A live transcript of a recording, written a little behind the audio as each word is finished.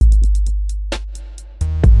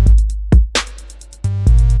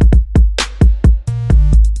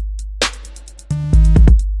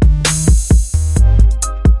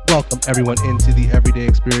everyone into the Everyday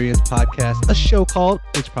Experience podcast, a show called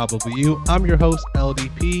It's Probably You. I'm your host,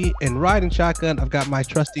 LDP, and riding shotgun, I've got my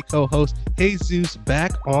trusty co-host, Jesus,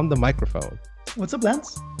 back on the microphone. What's up,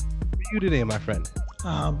 Lance? How are you today, my friend?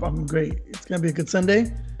 I'm great. It's gonna be a good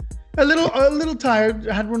Sunday. A little tired.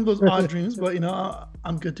 I had one of those odd dreams, but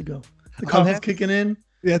I'm good to go. The coffee's kicking in.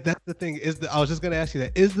 Yeah, that's the thing. I was just gonna ask you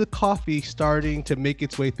that. Is the coffee starting to make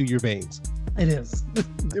its way through your veins? It is.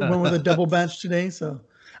 It went with a double batch today, so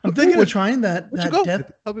I'm thinking of trying that.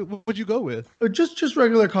 What'd you go with? Just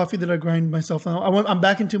regular coffee that I grind myself now. I'm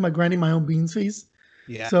back into my grinding my own beans phase.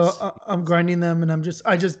 Yeah. So I'm grinding them, and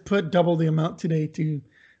I just put double the amount today to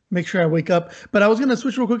make sure I wake up. But I was gonna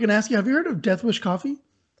switch real quick and ask you: have you heard of Death Wish coffee?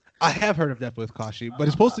 I have heard of Death Wish coffee, but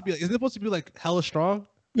it's supposed to be. Isn't it supposed to be like hella strong?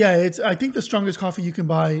 Yeah, I think the strongest coffee you can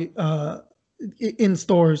buy in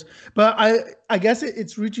stores, but I guess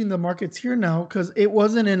it's reaching the markets here now because it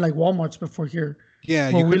wasn't in like Walmart's before here.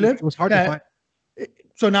 Yeah, where we live. It was hard to find.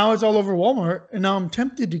 So now it's all over Walmart, and now I'm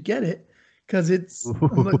tempted to get it because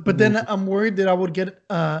but then I'm worried that I would get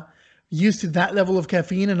used to that level of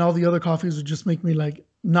caffeine, and all the other coffees would just make me like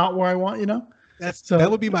not where I want. That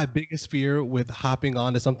would be my biggest fear with hopping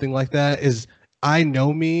onto something like that. Is I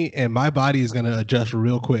know me, and my body is going to adjust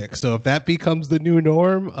real quick. So if that becomes the new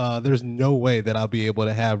norm, there's no way that I'll be able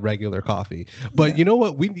to have regular coffee. But You know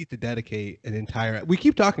what? We need to dedicate we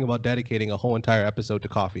keep talking about dedicating a whole entire episode to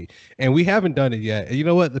coffee, and we haven't done it yet. And you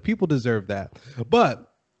know what? The people deserve that.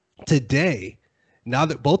 But today, now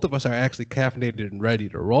that both of us are actually caffeinated and ready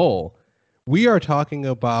to roll, we are talking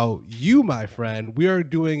about you, my friend. We are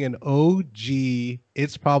doing an OG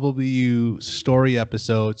It's Probably You story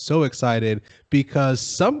episode. So excited because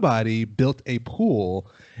somebody built a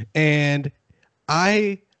pool, and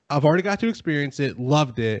I've already got to experience it,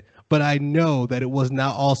 loved it, but I know that it was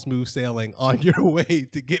not all smooth sailing on your way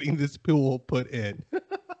to getting this pool put in.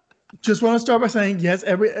 Just want to start by saying, yes,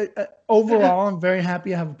 overall, I'm very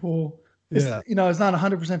happy I have a pool. It's not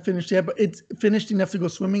 100% finished yet, but it's finished enough to go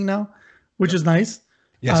swimming now, which is nice.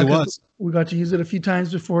 Yes, it was. We got to use it a few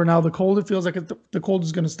times before. Now the cold, it feels like the cold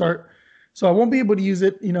is going to start. So I won't be able to use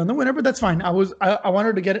it, in the winter, but that's fine. I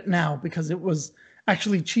wanted to get it now because it was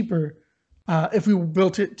actually cheaper if we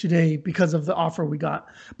built it today because of the offer we got.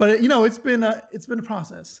 But it's been a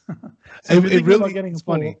process. So it really getting is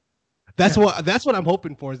funny. That's what I'm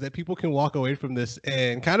hoping for, is that people can walk away from this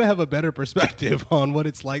and kind of have a better perspective on what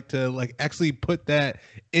it's like to like actually put that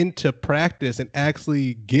into practice and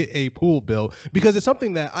actually get a pool built, because it's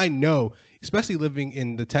something that I know, especially living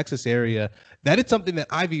in the Texas area, that it's something that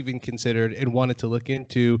I've even considered and wanted to look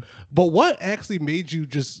into. But what actually made you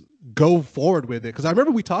just go forward with it? Because I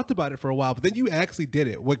remember we talked about it for a while, but then you actually did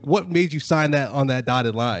it. What made you sign that on that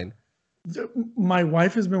dotted line? My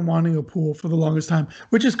wife has been wanting a pool for the longest time,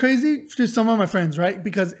 which is crazy to some of my friends, right?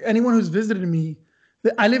 Because anyone who's visited me,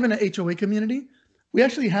 I live in an HOA community. We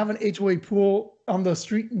actually have an HOA pool on the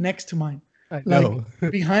street next to mine,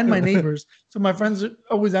 like behind my neighbors. So my friends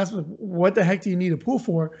always ask me, what the heck do you need a pool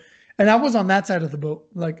for? And I was on that side of the boat.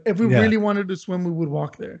 Like if we really wanted to swim, we would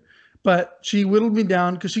walk there. But she whittled me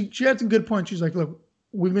down because she had some good points. She's like, look,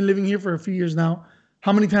 we've been living here for a few years now.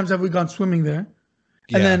 How many times have we gone swimming there?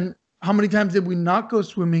 Yeah. And then how many times did we not go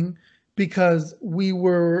swimming because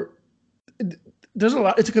there's a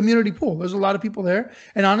lot, it's a community pool. There's a lot of people there.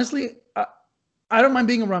 And honestly, I don't mind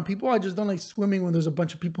being around people. I just don't like swimming when there's a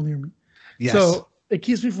bunch of people near me. Yes. So it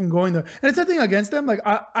keeps me from going there. And it's nothing against them. Like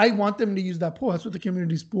I want them to use that pool. That's what the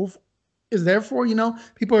community's pool is there for.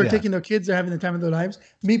 People are taking their kids. They're having the time of their lives.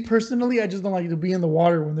 Me personally, I just don't like to be in the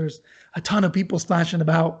water when there's a ton of people splashing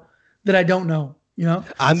about that I don't know.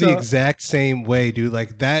 I'm the exact same way, dude.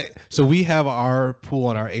 Like that. So we have our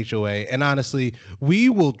pool in our HOA, and honestly, we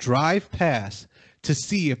will drive past to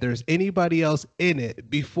see if there's anybody else in it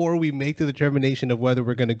before we make the determination of whether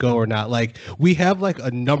we're going to go or not. Like we have like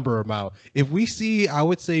a number amount. If we see, I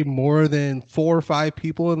would say more than 4 or 5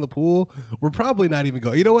 people in the pool, we're probably not even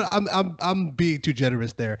going. You know what? I'm being too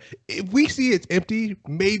generous there. If we see it's empty,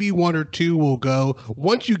 maybe 1 or 2 will go.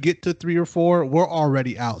 Once you get to 3 or 4, we're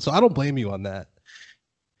already out. So I don't blame you on that.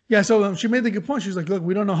 Yeah, so she made the good point. She's like, look,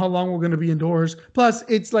 we don't know how long we're going to be indoors. Plus,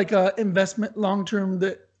 it's like a investment long-term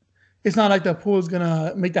that it's not like the pool is going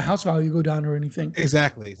to make the house value go down or anything.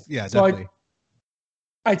 Exactly. Yeah, so definitely.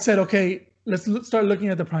 I said, okay, let's start looking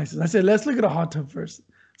at the prices. I said, let's look at a hot tub first.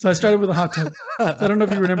 So I started with a hot tub. So I don't know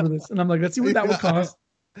if you remember this. And I'm like, let's see what that would cost.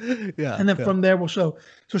 Yeah. And then from there, we'll show.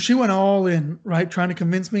 So she went all in, right? Trying to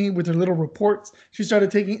convince me with her little reports. She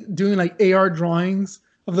started doing like AR drawings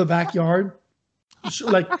of the backyard.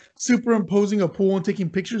 Like superimposing a pool and taking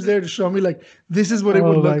pictures there to show me like this is what it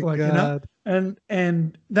would look like, And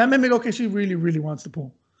that made me go, okay, she really, really wants the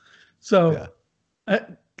pool. So Yeah.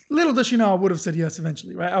 little does she know I would have said yes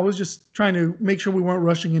eventually, right? I was just trying to make sure we weren't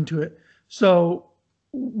rushing into it. So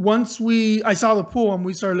once I saw the pool and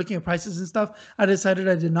we started looking at prices and stuff, I decided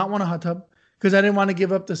I did not want a hot tub because I didn't want to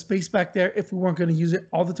give up the space back there if we weren't going to use it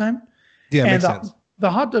all the time. Yeah, And makes sense.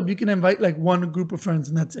 the hot tub, you can invite like one group of friends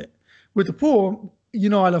and that's it. With the pool, I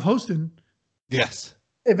love hosting. Yes.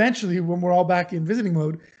 Eventually, when we're all back in visiting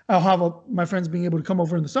mode, I'll have my friends being able to come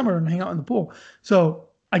over in the summer and hang out in the pool. So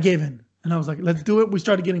I gave in and I was like, let's do it. We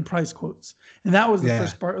started getting price quotes. And that was the Yeah.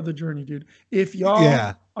 first part of the journey, dude. If y'all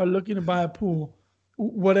Yeah. are looking to buy a pool,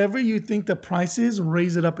 whatever you think the price is,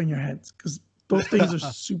 raise it up in your heads because those things are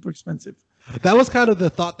super expensive. That was kind of the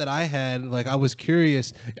thought that I had. Like, I was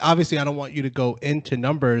curious. Obviously, I don't want you to go into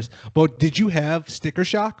numbers, but did you have sticker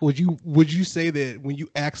shock? Would you say that when you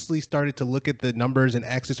actually started to look at the numbers and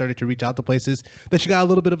actually started to reach out to places that you got a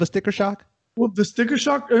little bit of a sticker shock? Well, the sticker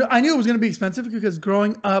shock, I knew it was going to be expensive because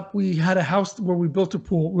growing up, we had a house where we built a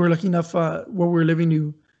pool. We were lucky enough where we were living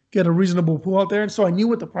to get a reasonable pool out there. And so I knew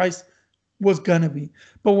what the price was going to be.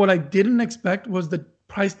 But what I didn't expect was the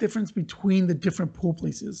price difference between the different pool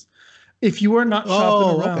places. If you are not shopping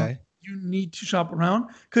around, Okay. you need to shop around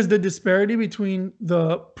because the disparity between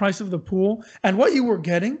the price of the pool and what you were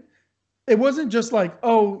getting, it wasn't just like,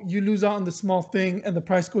 oh, you lose out on the small thing and the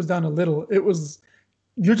price goes down a little.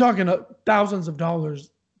 You're talking thousands of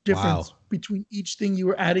dollars difference Wow. between each thing you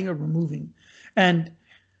were adding or removing. And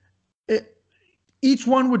each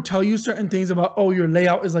one would tell you certain things about, oh, your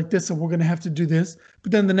layout is like this, so we're going to have to do this.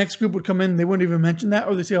 But then the next group would come in, they wouldn't even mention that,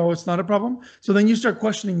 or they say, oh, it's not a problem. So then you start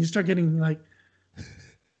questioning, you start getting like,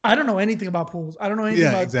 I don't know anything about pools. I don't know anything Yeah,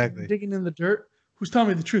 about exactly. digging in the dirt. Who's telling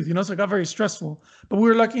me the truth? So it got very stressful. But we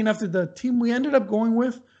were lucky enough that the team we ended up going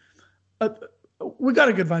with, uh, we got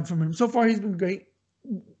a good vibe from him. So far, he's been great.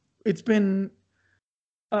 It's been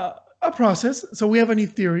a process. So we have a new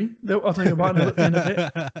theory that I'll tell you about in a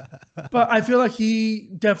bit. But I feel like he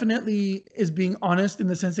definitely is being honest in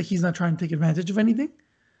the sense that he's not trying to take advantage of anything.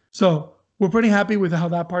 So we're pretty happy with how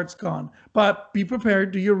that part's gone. But be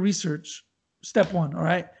prepared, do your research. Step one, all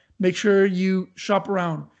right? Make sure you shop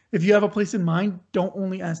around. If you have a place in mind, don't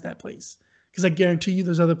only ask that place. Because I guarantee you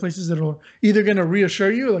there's other places that are either going to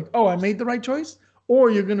reassure you, like, oh, I made the right choice, or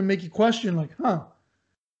you're going to make you question, like,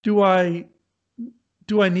 do I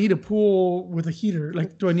need a pool with a heater?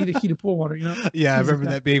 Like, do I need a heated pool water? Yeah, I Things like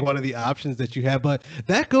remember that being one of the options that you had. But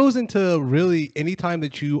that goes into really any time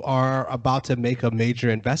that you are about to make a major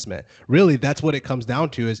investment. Really, that's what it comes down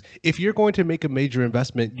to is if you're going to make a major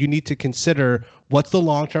investment, you need to consider what's the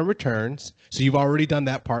long-term returns. So you've already done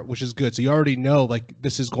that part, which is good. So you already know like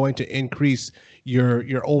this is going to increase your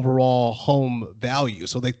overall home value.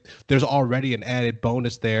 So like there's already an added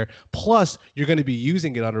bonus there. Plus, you're going to be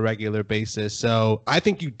using it on a regular basis. So I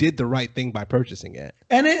think you did the right thing by purchasing it.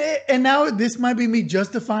 And now this might be me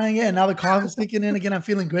justifying it, and now the cost is kicking in again. I'm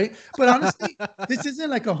feeling great, but honestly, this isn't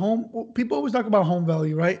like a home. People always talk about home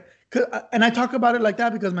value, right? And I talk about it like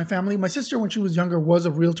that because my sister, when she was younger, was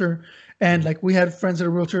a realtor, and like we had friends that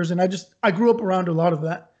are realtors, and I grew up around a lot of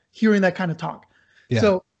that, hearing that kind of talk. Yeah.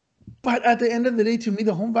 So, but at the end of the day, to me,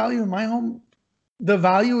 the home value in my home, the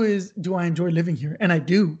value is, do I enjoy living here? And I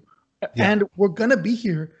do, and we're gonna be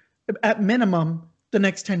here at minimum the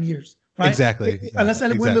next 10 years. Right? Exactly. Unless I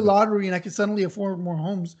win the lottery and I can suddenly afford more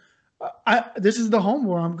homes, this is the home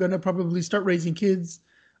where I'm going to probably start raising kids.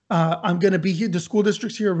 I'm going to be here. The school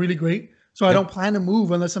districts here are really great. So I don't plan to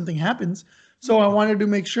move unless something happens. So I wanted to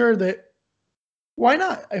make sure that why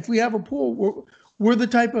not? If we have a pool, we're the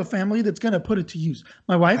type of family that's going to put it to use.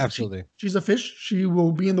 My wife, absolutely, she's a fish. She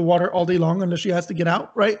will be in the water all day long unless she has to get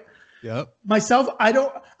out. Right. Yep. Myself,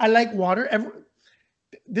 I like water.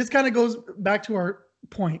 This kind of goes back to our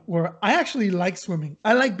point where I actually like swimming.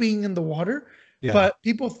 I like being in the water, but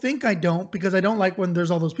people think I don't because I don't like when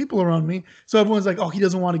there's all those people around me. So everyone's like, oh, he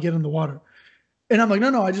doesn't want to get in the water. And I'm like,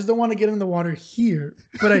 no, I just don't want to get in the water here.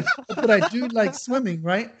 But I do like swimming,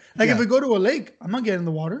 right? Like if we go to a lake, I'm not getting in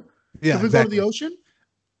the water. Yeah, if we go to the ocean,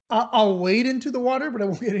 I'll wade into the water, but I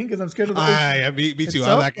won't get in because I'm scared of the ocean. Me too.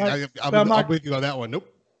 I'm with you on that one. Nope.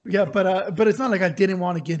 Yeah, but it's not like I didn't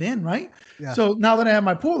want to get in, right? Yeah. So now that I have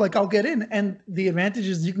my pool, like I'll get in, and the advantage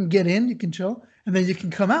is you can get in, you can chill, and then you can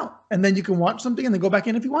come out, and then you can watch something, and then go back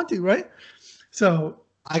in if you want to, right? So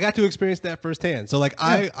I got to experience that firsthand. So like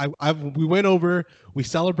we went over, we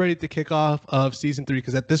celebrated the kickoff of season 3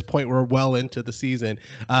 because at this point we're well into the season.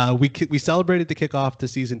 We celebrated the kickoff to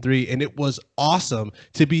season 3, and it was awesome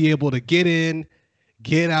to be able to get in,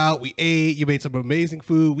 get out. We ate. You made some amazing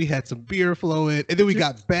food. We had some beer flowing, and then we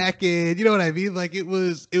got back in. You know what I mean? Like it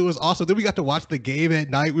was awesome. Then we got to watch the game at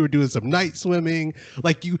night. We were doing some night swimming.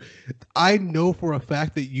 Like I know for a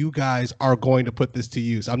fact that you guys are going to put this to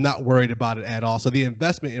use. I'm not worried about it at all. So the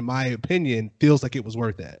investment, in my opinion, feels like it was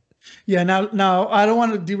worth it. Yeah, now I don't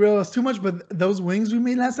want to derail us too much, but those wings we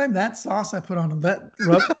made last time, that sauce I put on them, that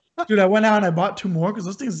rub, dude, I went out and I bought 2 more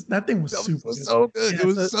because that thing was super Was good. so good. Yeah, It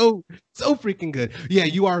was so freaking good. Yeah,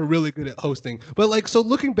 you are really good at hosting. But like, so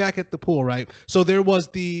looking back at the pool, right? So there was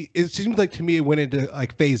it seems like to me it went into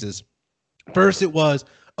like phases. First it was,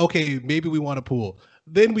 okay, maybe we want a pool.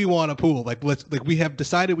 Then we want a pool. We have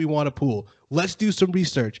decided we want a pool. Let's do some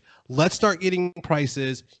research. Let's start getting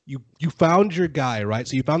prices. You found your guy, right?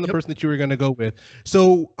 So you found the Yep. person that you were going to go with.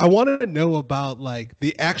 So I wanted to know about like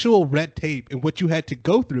the actual red tape and what you had to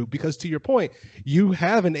go through, because to your point, you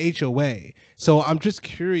have an HOA. So I'm just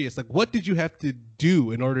curious, like what did you have to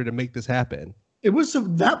do in order to make this happen?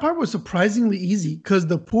 That part was surprisingly easy because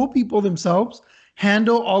the pool people themselves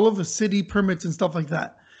handle all of the city permits and stuff like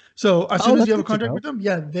that. So as Oh, soon as that's you have a good to contract know. with them,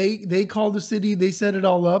 yeah, they call the city, they set it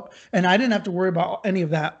all up, and I didn't have to worry about any of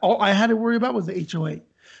that. All I had to worry about was the HOA.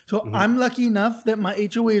 So Mhm. I'm lucky enough that my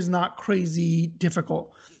HOA is not crazy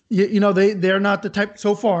difficult. They're not the type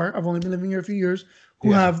so far. I've only been living here a few years who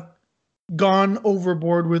Yeah. have gone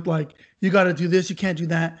overboard with like you got to do this, you can't do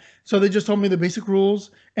that. So they just told me the basic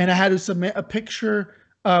rules, and I had to submit a picture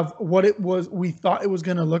of what it was we thought it was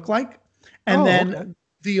going to look like, and Oh, okay. then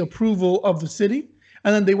the approval of the city.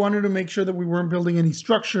 And then they wanted to make sure that we weren't building any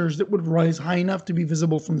structures that would rise high enough to be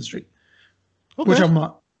visible from the street, which Okay. I'm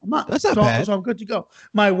not. I'm not. That's not So, bad. so I'm good to go.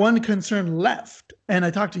 My one concern left, and I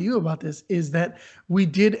talked to you about this, is that we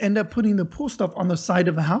did end up putting the pool stuff on the side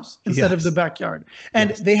of the house instead of the Yes. backyard. And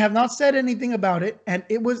Yes. they have not said anything about it. And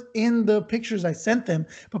it was in the pictures I sent them.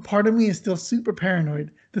 But part of me is still super paranoid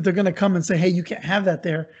that they're going to come and say, hey, you can't have that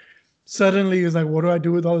there. Suddenly, it's like, what do I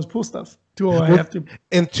do with all this pool stuff? Do I Well, have to?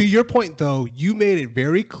 and to your point though, you made it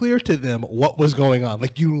very clear to them what was going on.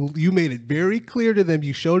 Like you made it very clear to them.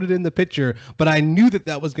 You showed it in the picture, but I knew that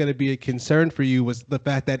that was going to be a concern for you, was the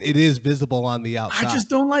fact that it is visible on the I outside. just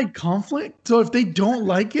don't like conflict. So if they don't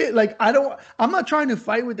like it, like I'm not trying to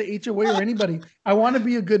fight with the HOA or anybody. I want to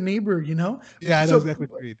be a good neighbor, you know? Yeah, I know So, exactly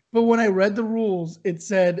what you mean. but when I read the rules, it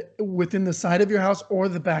said within the side of your house or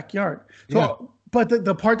the backyard. Yeah. So, but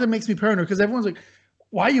the part that makes me paranoid, because everyone's like,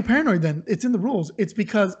 why are you paranoid then? It's in the rules. It's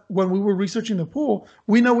because when we were researching the pool,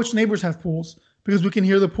 we know which neighbors have pools because we can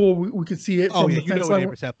hear the pool. We could see it Oh from yeah, the you know fence when line.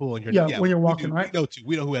 neighbors have pool, and Yeah, yeah, when you're we walking, do. We right? know too.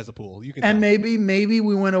 We know who has a pool. You can And tell. maybe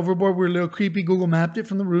we went overboard. We were a little creepy. Google mapped it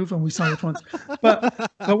from the roof, and we saw which ones. But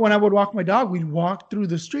when I would walk my dog, we'd walk through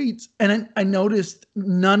the streets, and I noticed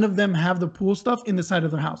none of them have the pool stuff in the side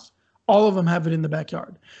of their house. All of them have it in the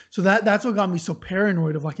backyard. So that's what got me so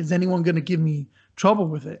paranoid of like, is anyone going to give me trouble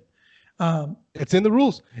with it? It's in the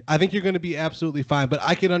rules. I think you're going to be absolutely fine. But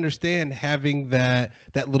I can understand having that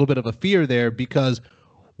little bit of a fear there, because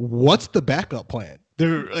what's the backup plan?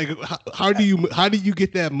 There, like, how do you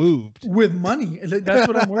get that moved? With money. Like, that's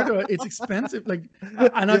what I'm worried about. It's expensive. Like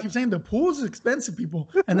I know I keep saying the pool is expensive, people.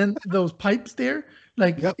 And then those pipes there,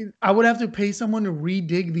 like Yep. I would have to pay someone to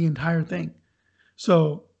redig the entire thing.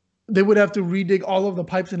 So they would have to redig all of the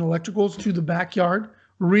pipes and electricals to the backyard,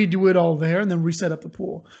 redo it all there, and then reset up the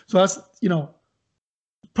pool. So that's,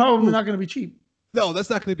 probably Ooh. not going to be cheap. No, that's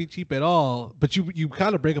not going to be cheap at all. But you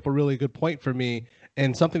kind of bring up a really good point for me,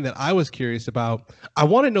 and something that I was curious about. I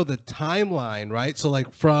want to know the timeline, right? So like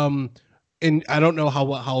and I don't know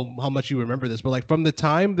how much you remember this, but like from the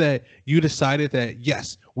time that you decided that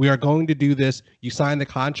yes, we are going to do this, you signed the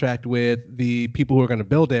contract with the people who are going to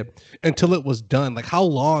build it, until it was done. Like how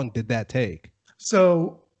long did that take?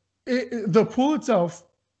 So the pool itself,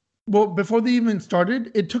 well, before they even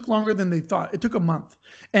started, it took longer than they thought. It took a month.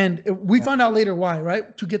 And we found out later why,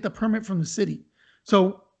 right? To get the permit from the city.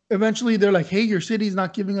 So eventually they're like, hey, your city's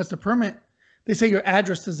not giving us the permit. They say your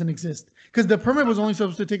address doesn't exist. Because the permit was only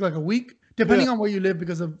supposed to take like a week, Yeah, depending on where you live,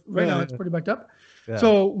 because of right now yeah, it's pretty backed up. yeah.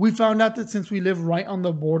 So we found out that since we live right on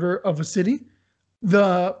the border of a city,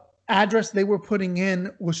 the address they were putting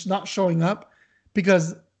in was not showing up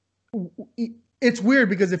because it's weird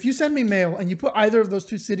because if you send me mail and you put either of those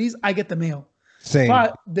two cities, I get the mail. Same.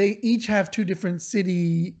 But they each have two different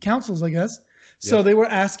city councils, I guess. So Yep. they were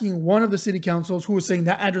asking one of the city councils who was saying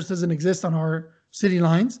that address doesn't exist on our city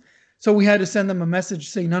lines. So we had to send them a message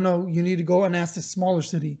saying, no, you need to go and ask the smaller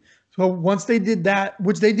city. So once they did that,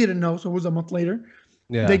 which they didn't know, so it was a month later,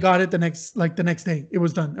 Yeah. they got it the next day. It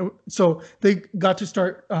was done. So they got to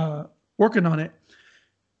start working on it.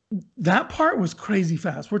 that part was crazy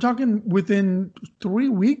fast. We're talking within 3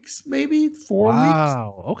 weeks, maybe 4 weeks.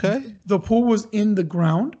 Wow. Okay. The pool was in the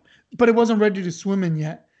ground, but it wasn't ready to swim in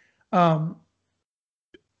yet. Um,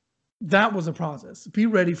 that was a process. Be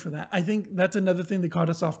ready for that. I think that's another thing that caught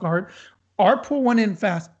us off guard. Our pool went in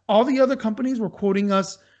fast. All the other companies were quoting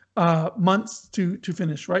us months to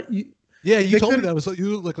finish. Right? Yeah, you They told me could. that was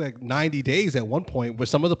you looked like 90 days at one point with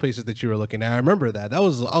some of the places that you were looking at. I remember that. That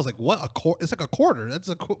was I was like, what a quarter? It's like a quarter.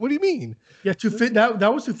 What do you mean? Yeah, to fit that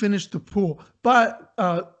was to finish the pool, but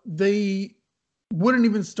they wouldn't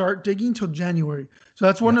even start digging till January. So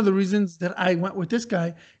that's one Yeah. of the reasons that I went with this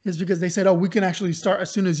guy is because they said, "Oh, we can actually start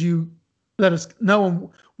as soon as you let us know, and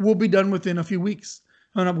we'll be done within a few weeks."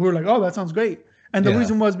 And we were like, "Oh, that sounds great." And the Yeah.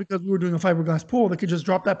 reason was because we were doing a fiberglass pool. They could just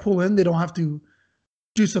drop that pool in. They don't have to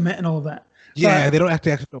do cement and all of that. Yeah, But they don't have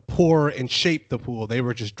to actually pour and shape the pool. They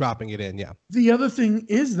were just dropping it in. Yeah. the other thing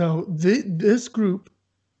is though, this group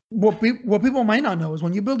what people might not know is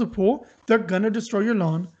when you build a pool, they're gonna destroy your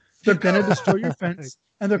lawn, they're gonna destroy your fence,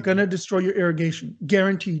 and they're gonna destroy your irrigation.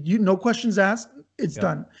 Guaranteed. You no questions asked, it's Yeah.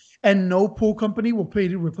 done. And no pool company will pay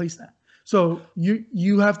to replace that. So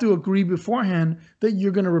you have to agree beforehand that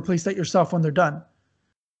you're gonna replace that yourself when they're done.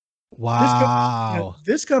 This co- yeah, Wow.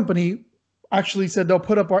 this company actually said they'll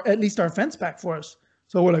put up at least our fence back for us.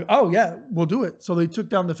 So we're like, oh yeah, we'll do it. So they took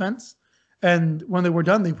down the fence, and when they were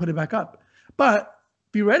done, they put it back up. But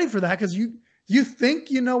be ready for that because you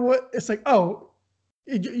think you know what it's like. Oh,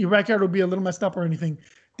 your backyard will be a little messed up or anything.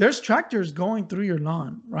 There's tractors going through your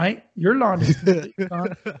lawn, right? Your lawn is completely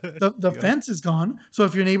gone. The Yeah. fence is gone. So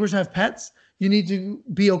if your neighbors have pets, you need to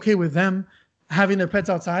be okay with them having their pets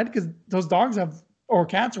outside because those dogs have or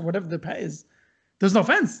cats or whatever the pet is. There's no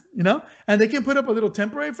fence, and they can put up a little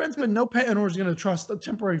temporary fence, but no pet owner is going to trust a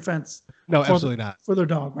temporary fence No, for absolutely not. for their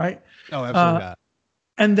dog, right? No, absolutely Uh, not.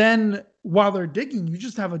 and then while they're digging, you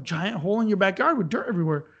just have a giant hole in your backyard with dirt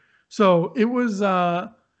everywhere. So it was.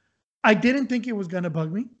 I didn't think it was going to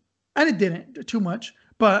bug me, and it didn't too much.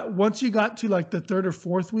 But once you got to like the third or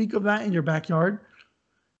fourth week of that in your backyard,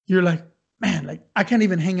 you're like, man, like I can't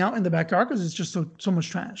even hang out in the backyard because it's just so much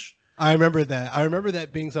trash. I remember that. I remember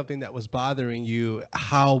that being something that was bothering you,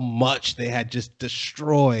 how much they had just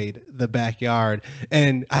destroyed the backyard.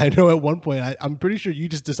 And I know at one point, I'm pretty sure you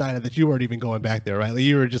just decided that you weren't even going back there, right? Like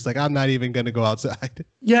you were just like, I'm not even going to go outside.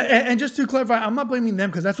 Yeah, and just to clarify, I'm not blaming them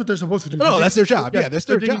because that's what they're supposed to do. No, that's their job. Yeah, Yeah, that's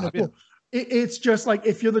they're their digging the job. Yeah. pool. It's just like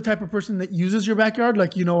if you're the type of person that uses your backyard,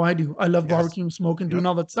 like I do. I love Yes. barbecuing, smoking, Yep. doing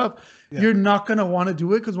all that stuff. Yeah. You're not gonna want to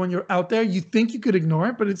do it because when you're out there, you think you could ignore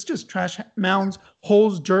it, but it's just trash mounds,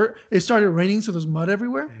 holes, dirt. It started raining, so there's mud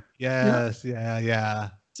everywhere. Yes. Yeah.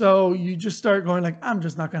 Yeah. So you just start going like, I'm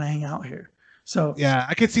just not gonna hang out here. So Yeah.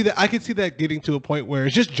 I could see that. I could see that getting to a point where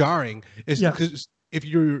it's just jarring. It's yeah, because if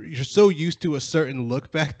you're so used to a certain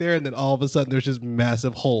look back there, and then all of a sudden there's just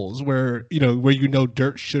massive holes where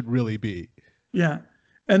dirt should really be. yeah.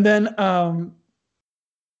 And then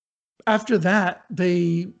after that,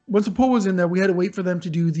 once the pool was in there, we had to wait for them to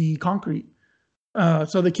do the concrete.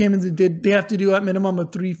 So they came in and did. They have to do at minimum a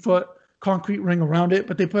 3 foot concrete ring around it,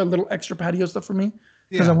 but they put a little extra patio stuff for me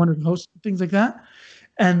because I Yeah. wanted to host things like that.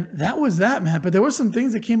 And that was that, man. But there were some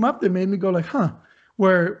things that came up that made me go like, huh.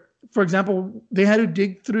 Where, for example, they had to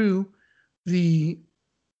dig through the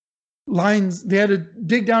lines. They had to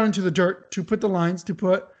dig down into the dirt to put the lines to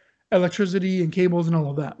put electricity and cables and all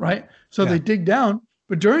of that, right? So Yeah. they dig down,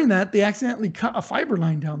 but during that, they accidentally cut a fiber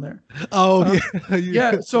line down there. Oh Uh,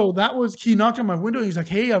 yeah. yeah, so that was he knocked on my window. And he's like,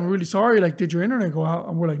 "Hey, I'm really sorry. Like, did your internet go out?"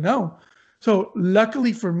 And we're like, "No." So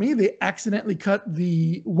luckily for me, they accidentally cut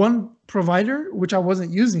the one provider which I wasn't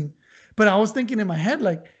using. But I was thinking in my head,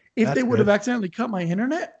 like, if they That's would have good. accidentally cut my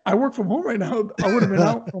internet, I work from home right now. I would have been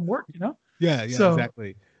out from work. Yeah, yeah, So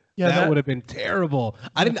exactly. yeah, That would have been terrible.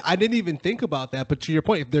 I didn't even think about that, but to your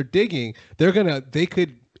point, if they're digging, they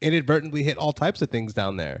could inadvertently hit all types of things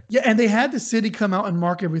down there. yeah, and they had the city come out and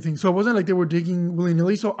mark everything. So it wasn't like they were digging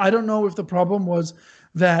willy-nilly. So I don't know if the problem was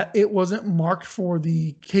that it wasn't marked for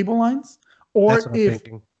the cable lines That's or what I'm if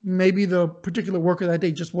thinking. maybe the particular worker that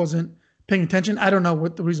day just wasn't paying attention. I don't know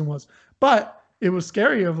what the reason was. But it was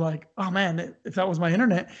scary of like, oh man, if that was my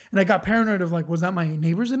internet. And I got paranoid of like, was that my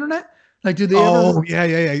neighbor's internet? Like, Oh, yeah,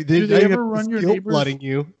 yeah, yeah. do Now they you have ever run your guilt neighbor's flooding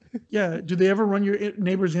you. yeah, do they ever run your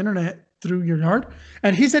neighbor's internet through your yard?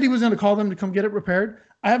 And he said he was going to call them to come get it repaired.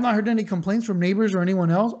 I have not heard any complaints from neighbors or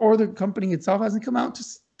anyone else, or the company itself hasn't come out to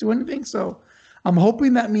do anything. So I'm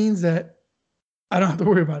hoping that means that I don't have to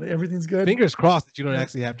worry about it. Everything's good. Fingers crossed that you don't Yeah.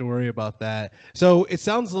 actually have to worry about that. So it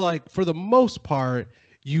sounds like for the most part,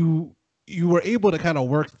 you were able to kind of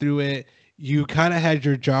work through it. you kind of had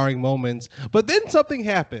your jarring moments, but then something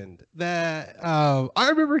happened that I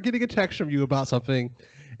remember getting a text from you about something,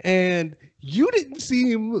 and you didn't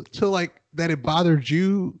seem to like that it bothered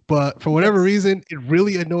you, but for whatever Yes. reason, it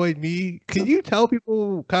really annoyed me. Can you tell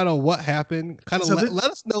people kind of what happened? Kind of So let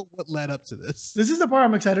us know what led up to this. this is the part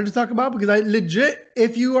I'm excited to talk about because I legit,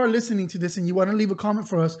 if you are listening to this and you want to leave a comment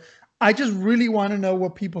for us, I just really want to know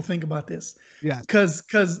what people think about this. Yes.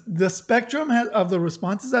 Because the spectrum of the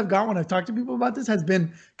responses I've got when I've talked to people about this has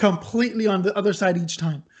been completely on the other side each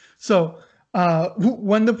time. So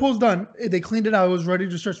when the pool's done, they cleaned it out. It was ready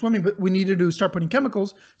to start swimming, but we needed to start putting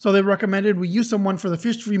chemicals. So they recommended we use someone for the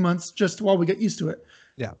first 3 months just while we get used to it.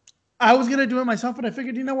 Yeah. I was gonna do it myself, but I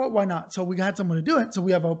figured, you know what? Why not? So we had someone to do it. So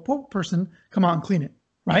we have a pool person come out and clean it.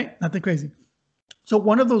 Right? Nothing crazy. So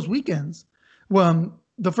one of those weekends,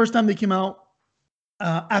 the first time they came out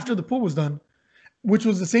after the pool was done, which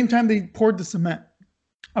was the same time they poured the cement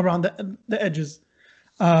around the edges.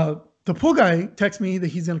 The pool guy texts me that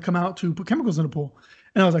he's going to come out to put chemicals in the pool.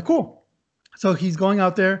 And I was like, cool. So he's going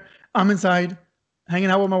out there. I'm inside hanging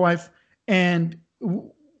out with my wife. And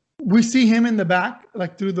we see him in the back,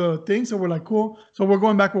 like through the thing. So we're like, cool. So we're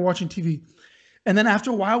going back. We're watching TV. And then after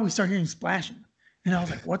a while, we start hearing splashing. And I was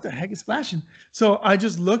like, what the heck is splashing? So I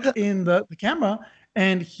just looked in the camera,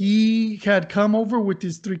 and he had come over with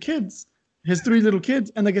his three little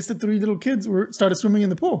kids. And I guess the three little kids started swimming in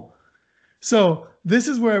the pool. So this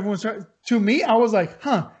is where everyone started. To me, I was like,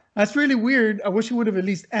 huh, that's really weird. I wish he would have at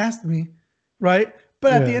least asked me, right?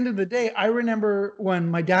 But at the end of the day, I remember when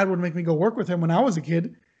my dad would make me go work with him when I was a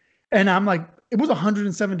kid. And I'm like, it was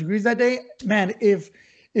 107 degrees that day. Man, if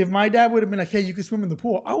my dad would have been like, hey, you can swim in the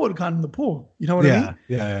pool, I would have gone in the pool. You know what I mean?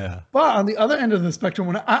 Yeah. But on the other end of the spectrum,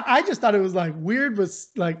 when I just thought it was like weird, but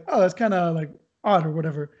like, oh, that's kind of like odd or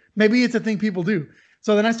whatever. Maybe it's a thing people do.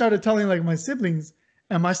 So then I started telling like my siblings,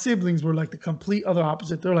 and my siblings were like the complete other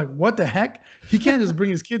opposite. They're like, what the heck? He can't just bring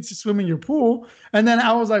his kids to swim in your pool. And then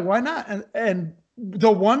I was like, why not? And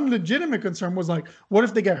the one legitimate concern was like, what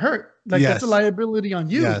if they get hurt? Like that's a liability on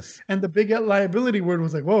you. Yes. And the big liability word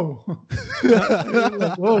was like, whoa.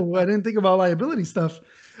 Like, whoa, I didn't think about liability stuff.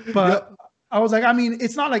 But I was like, I mean,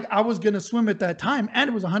 it's not like I was going to swim at that time and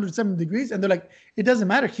it was 107 degrees. And they're like, it doesn't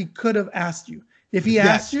matter. He could have asked you. If he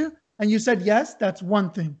asked you and you said yes, that's one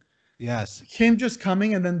thing. Yes. Him just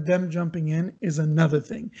coming and then them jumping in is another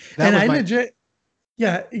thing. And I legit,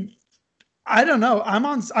 I don't know.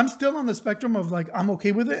 I'm still on the spectrum of like, I'm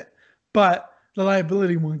okay with it, but the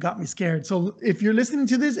liability one got me scared. So if you're listening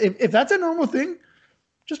to this, if that's a normal thing,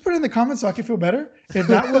 just put it in the comments so I can feel better. If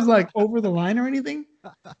that was like over the line or anything,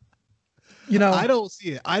 you know, I don't see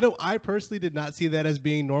it. I personally did not see that as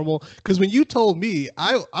being normal, because when you told me,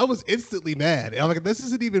 I was instantly mad. I'm like, this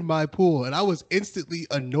isn't even my pool, and I was instantly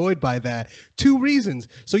annoyed by that. Two reasons.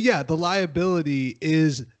 So yeah, the liability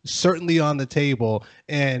is certainly on the table,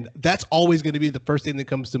 and that's always going to be the first thing that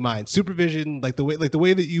comes to mind. Supervision, like the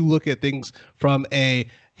way that you look at things from a,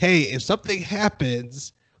 hey, if something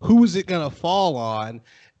happens, who is it going to fall on?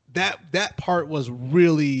 That part was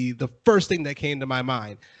really the first thing that came to my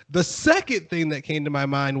mind. The second thing that came to my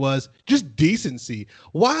mind was just decency.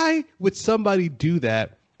 Why would somebody do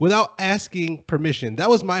that without asking permission? That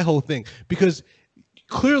was my whole thing, because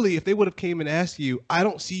clearly if they would have came and asked you, I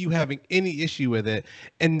don't see you having any issue with it.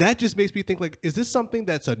 And that just makes me think, like, is this something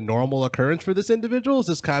that's a normal occurrence for this individual? Is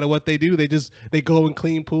this kind of what they do? They go and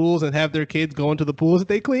clean pools and have their kids go into the pools that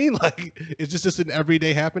they clean? Like, it's just an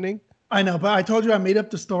everyday happening? I know, but I told you I made up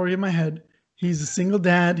the story in my head. He's a single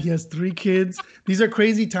dad. He has 3 kids. These are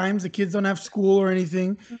crazy times. The kids don't have school or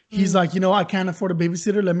anything. He's like, I can't afford a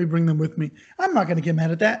babysitter. Let me bring them with me. I'm not going to get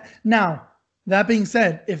mad at that. Now, that being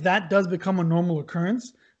said, if that does become a normal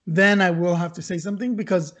occurrence, then I will have to say something,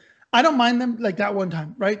 because I don't mind them like that one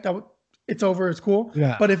time, right? It's over. It's cool.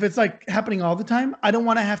 Yeah. But if it's like happening all the time, I don't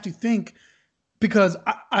want to have to think, because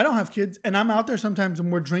I don't have kids and I'm out there sometimes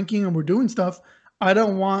and we're drinking and we're doing stuff. I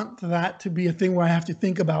don't want that to be a thing where I have to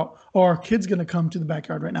think about, oh, our kid's going to come to the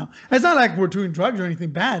backyard right now. It's not like we're doing drugs or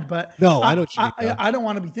anything bad, but no, I don't. I don't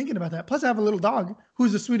want to be thinking about that. Plus, I have a little dog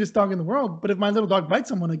who's the sweetest dog in the world. But if my little dog bites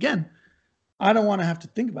someone again, I don't want to have to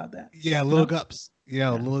think about that. Yeah, little gups.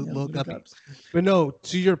 Yeah, little gups. But no,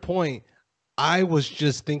 to your point, I was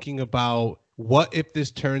just thinking about, what if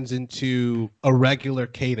this turns into a regular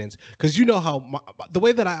cadence? Because you know how the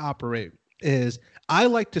way that I operate is, I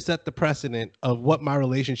like to set the precedent of what my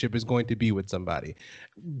relationship is going to be with somebody.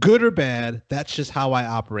 Good or bad, that's just how I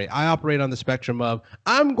operate. I operate on the spectrum of,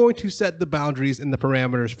 I'm going to set the boundaries and the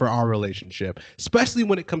parameters for our relationship, especially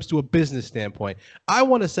when it comes to a business standpoint. I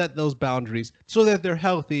want to set those boundaries so that they're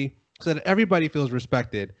healthy, so that everybody feels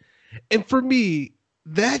respected. And for me,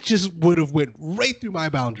 that just would have went right through my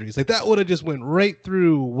boundaries. Like that would have just went right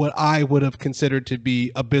through what I would have considered to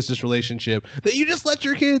be a business relationship. That you just let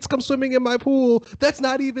your kids come swimming in my pool. That's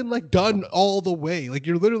not even like done all the way. Like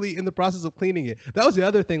you're literally in the process of cleaning it. That was the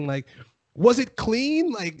other thing. Like, was it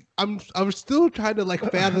clean? Like I'm still trying to like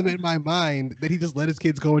fathom in my mind that he just let his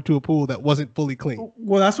kids go into a pool that wasn't fully clean.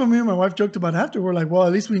 Well, that's what me and my wife joked about after. We're like, well,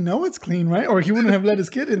 at least we know it's clean, right? Or he wouldn't have let his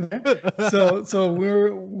kid in there. So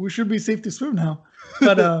we should be safe to swim now.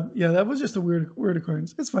 But yeah, that was just a weird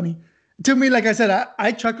occurrence. It's funny to me. Like I said,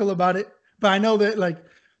 I chuckle about it, but I know that like,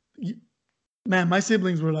 man, my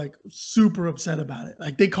siblings were like super upset about it.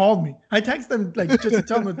 Like they called me. I texted them like just to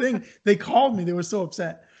tell them the thing. They called me. They were so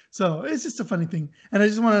upset. So it's just a funny thing, and I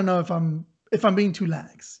just want to know if I'm being too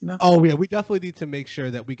lax, you know? Oh yeah, we definitely need to make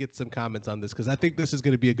sure that we get some comments on this because I think this is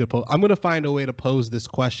going to be a good poll. I'm going to find a way to pose this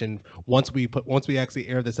question once we actually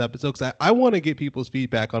air this episode because I want to get people's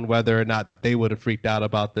feedback on whether or not they would have freaked out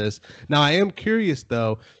about this. Now I am curious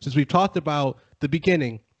though, since we've talked about the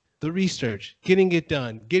beginning, the research, getting it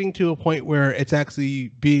done, getting to a point where it's actually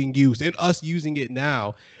being used, and us using it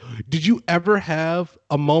now. Did you ever have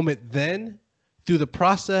a moment then through the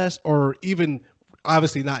process, or even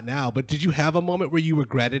obviously not now, but did you have a moment where you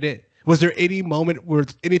regretted it? Was there any moment where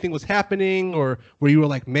anything was happening or where you were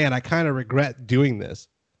like, man, I kind of regret doing this?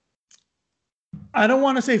 I don't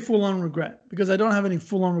want to say full on regret because I don't have any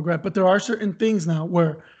full on regret, but there are certain things now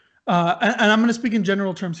where, and I'm going to speak in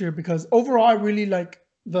general terms here because overall I really like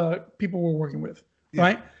the people we're working with,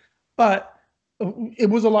 right? But it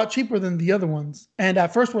was a lot cheaper than the other ones. And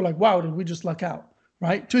at first we're like, wow, did we just luck out?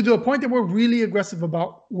 Right? To the point that we're really aggressive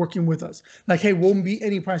about working with us. Like, hey, we'll beat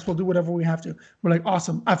any price. We'll do whatever we have to. We're like,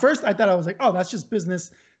 awesome. At first, I thought I was like, oh, that's just business.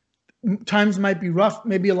 Times might be rough.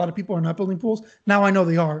 Maybe a lot of people are not building pools. Now I know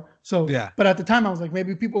they are. So, yeah. But at the time, I was like,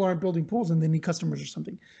 maybe people aren't building pools and they need customers or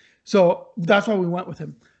something. So that's why we went with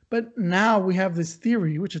him. But now we have this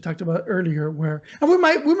theory, which I talked about earlier, where, and we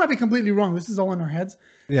might be completely wrong. This is all in our heads,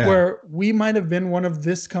 where we might have been one of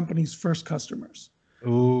this company's first customers.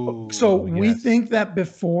 Ooh, so we think that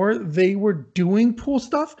before they were doing pool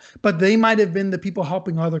stuff, but they might have been the people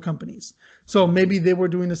helping other companies. So maybe they were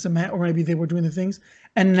doing the cement or maybe they were doing the things.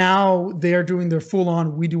 And now they're doing their full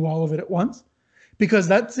on, we do all of it at once. Because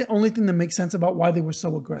that's the only thing that makes sense about why they were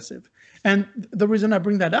so aggressive. And the reason I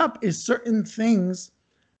bring that up is certain things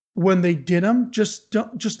when they did them just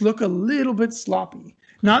look a little bit sloppy.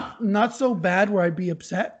 Not so bad where I'd be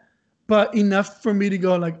upset, but enough for me to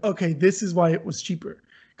go like, okay, this is why it was cheaper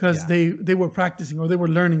because they were practicing or they were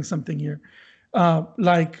learning something here.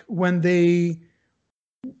 Like when they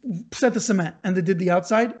set the cement and they did the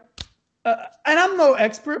outside. And I'm no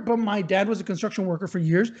expert, but my dad was a construction worker for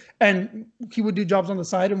years and he would do jobs on the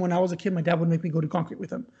side. And when I was a kid, my dad would make me go to concrete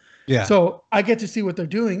with him. Yeah. So I get to see what they're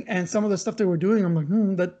doing. And some of the stuff they were doing, I'm like,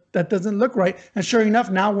 that doesn't look right. And sure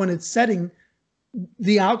enough, now when it's setting,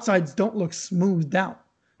 the outsides don't look smoothed out.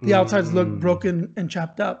 The outsides look broken and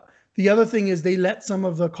chopped up. The other thing is they let some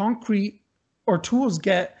of the concrete or tools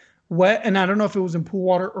get wet. And I don't know if it was in pool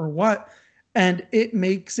water or what. And it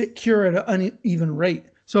makes it cure at an uneven rate.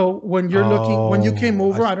 So when you're looking, when you came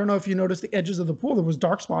over, I don't know if you noticed the edges of the pool, there was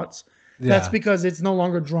dark spots. Yeah. That's because it's no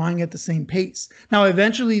longer drying at the same pace. Now,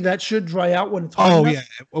 eventually that should dry out when it's hot enough.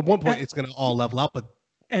 At one point it's going to all level out, but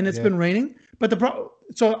it's been raining. But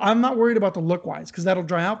so I'm not worried about the look wise because that'll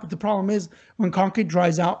dry out. But the problem is when concrete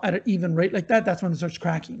dries out at an even rate like that, that's when it starts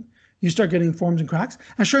cracking. You start getting forms and cracks.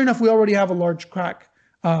 And sure enough, we already have a large crack.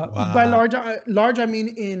 Wow. By large, I mean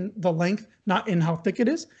in the length, not in how thick it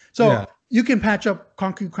is. So you can patch up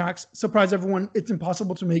concrete cracks. Surprise everyone, it's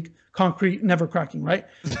impossible to make concrete never cracking, right?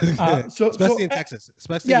 Especially in Texas,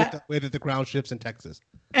 especially with the way that the ground shifts in Texas.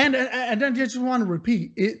 And then I just want to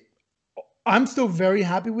repeat it. I'm still very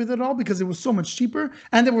happy with it all because it was so much cheaper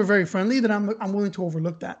and they were very friendly that I'm willing to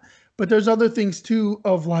overlook that. But there's other things too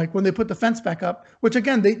of like when they put the fence back up, which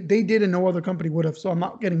again, they did and no other company would have. So I'm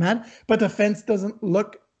not getting mad, but the fence doesn't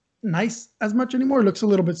look nice as much anymore. It looks a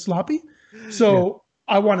little bit sloppy. So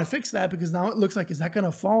I want to fix that because now it looks like, is that going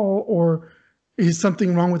to fall or is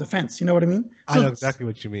something wrong with the fence? You know what I mean? I know exactly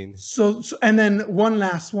what you mean. So and then one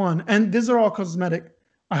last one, and these are all cosmetic,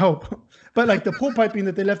 I hope. But like the pool piping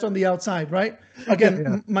that they left on the outside, right?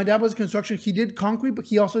 Again, my dad was construction. He did concrete, but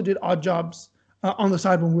he also did odd jobs on the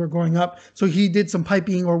side when we were growing up. So he did some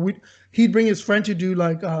piping or he'd bring his friend to do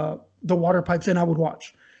like the water pipes and I would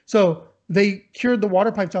watch. So they cured the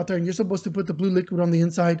water pipes out there and you're supposed to put the blue liquid on the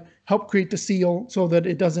inside, help create the seal so that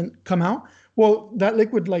it doesn't come out. Well, that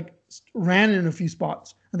liquid like ran in a few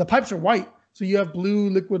spots and the pipes are white. So you have blue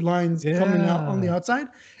liquid lines coming out on the outside.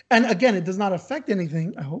 And again, it does not affect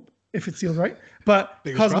anything, I hope. if it's sealed, right? But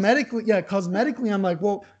cosmetically, I'm like,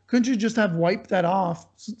 well, couldn't you just have wiped that off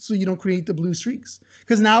so you don't create the blue streaks?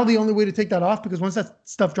 Because now the only way to take that off, because once that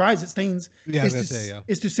stuff dries, it stains,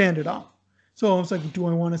 is to sand it off. So I was like, do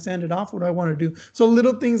I want to sand it off? What do I want to do? So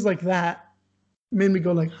little things like that made me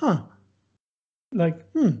go like, huh.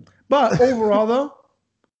 But overall, though,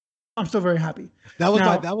 I'm still very happy. That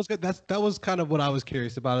was good. That was kind of what I was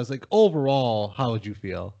curious about. It's like, overall, how would you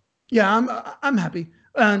feel? Yeah, I'm happy.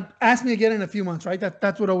 And ask me again in a few months, right?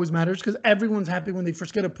 That's what always matters, because everyone's happy when they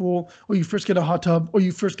first get a pool, or you first get a hot tub, or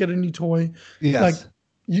you first get a new toy. Yes. Like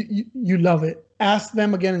you love it. Ask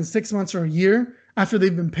them again in 6 months or a year after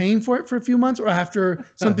they've been paying for it for a few months, or after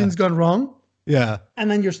something's gone wrong. Yeah.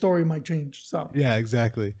 And then your story might change. So yeah,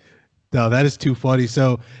 exactly. No, that is too funny.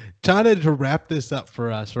 So, trying to wrap this up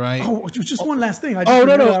for us, right? Oh, just one last thing. No.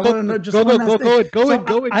 Go in.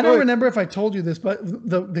 I don't remember if I told you this, but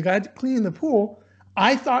the guy cleaning the pool,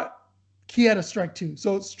 I thought he had a strike two.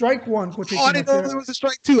 So strike one. I didn't know there was a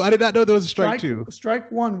strike two. I did not know there was a strike two.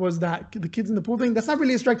 Strike one was that the kids in the pool thing. That's not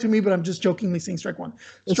really a strike to me, but I'm just jokingly saying strike one.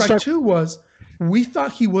 Strike two was, we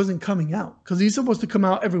thought he wasn't coming out, because he's supposed to come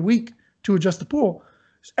out every week to adjust the pool.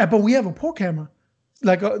 But we have a pool camera.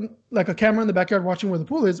 Like a camera in the backyard watching where the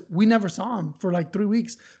pool is. We never saw him for like 3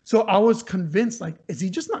 weeks. So I was convinced, like, is he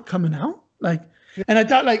just not coming out? Like, and I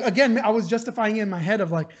thought, like, again, I was justifying it in my head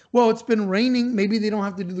of like, well, it's been raining. Maybe they don't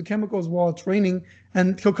have to do the chemicals while it's raining,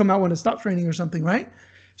 and he'll come out when it stops raining or something, right?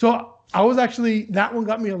 So I was actually, that one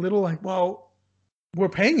got me a little like, well, we're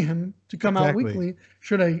paying him to come out weekly.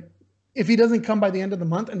 Should I, if he doesn't come by the end of the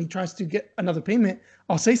month and he tries to get another payment,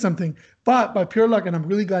 I'll say something. But by pure luck, and I'm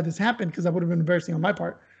really glad this happened, because that would have been embarrassing on my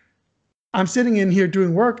part, I'm sitting in here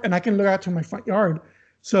doing work and I can look out to my front yard.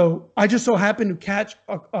 So I just so happened to catch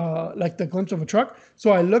like the glimpse of a truck.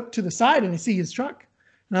 So I look to the side and I see his truck.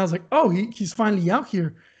 And I was like, oh, he's finally out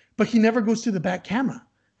here. But he never goes to the back camera.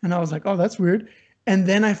 And I was like, oh, that's weird. And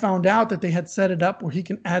then I found out that they had set it up where he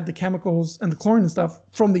can add the chemicals and the chlorine and stuff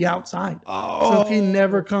from the outside. So he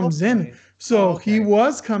never comes in. So he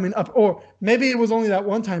was coming up, or maybe it was only that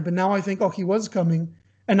one time, but now I think, oh, he was coming,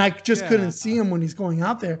 and I just couldn't see him when he's going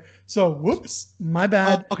out there. So whoops, my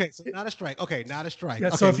bad. Okay, so not a strike. Okay, not a strike. Yeah,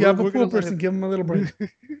 okay, so if you have a pool person, give him a little break.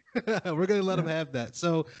 We're going to let him have that.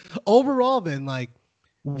 So overall then, like,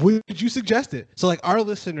 would you suggest it? So like our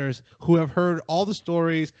listeners who have heard all the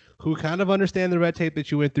stories, who kind of understand the red tape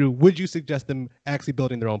that you went through, would you suggest them actually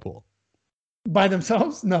building their own pool? By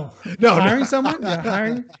themselves? No. Hiring someone? Yeah,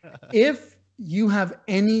 hiring. If you have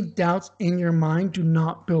any doubts in your mind, do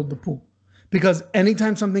not build the pool. Because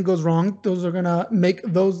anytime something goes wrong, those are going to make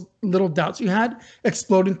those little doubts you had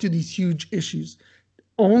explode into these huge issues.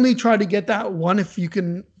 Only try to get that one if you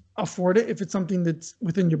can afford it, if it's something that's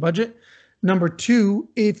within your budget. Number two,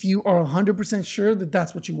 if you are 100% sure that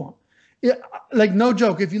that's what you want. Like, no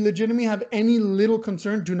joke, if you legitimately have any little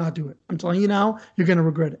concern, do not do it. I'm telling you now, you're going to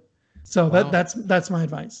regret it. So that's my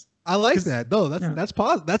advice. I like that. No,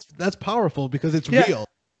 that's powerful, because it's real.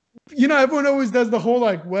 You know, everyone always does the whole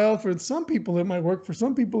like, well, for some people it might work, for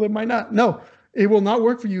some people it might not. No, it will not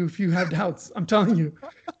work for you if you have doubts. I'm telling you.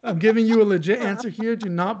 I'm giving you a legit answer here. Do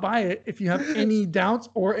not buy it if you have any doubts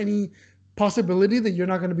or any possibility that you're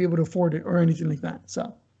not going to be able to afford it or anything like that.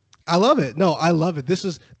 So I love it. No, I love it.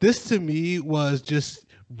 This to me was just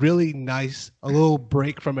really nice, a little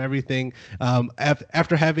break from everything.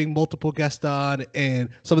 After having multiple guests on and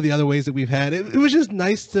some of the other ways that we've had, it was just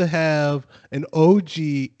nice to have an OG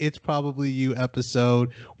It's Probably You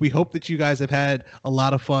episode. We hope that you guys have had a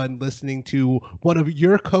lot of fun listening to one of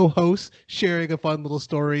your co-hosts sharing a fun little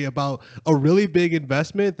story about a really big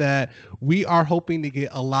investment that we are hoping to get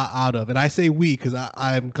a lot out of. And I say we because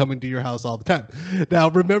I'm coming to your house all the time. Now,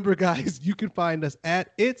 remember, guys, you can find us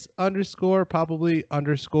at its_probably_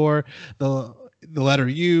 the letter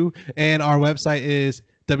U, and our website is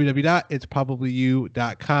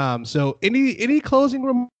www.itsprobablyu.com. So any closing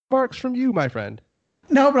remarks from you, my friend?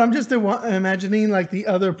 No, but I'm just imagining like the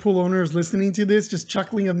other pool owners listening to this, just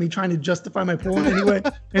chuckling of me trying to justify my pool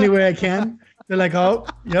any way I can. They're like, oh,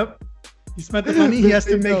 yep, he spent the money. He has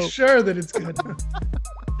to make sure that it's good.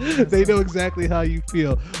 They know exactly how you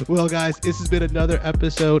feel. Well, guys, this has been another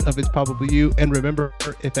episode of It's Probably You. And remember,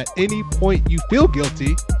 if at any point you feel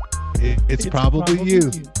guilty, it's probably you.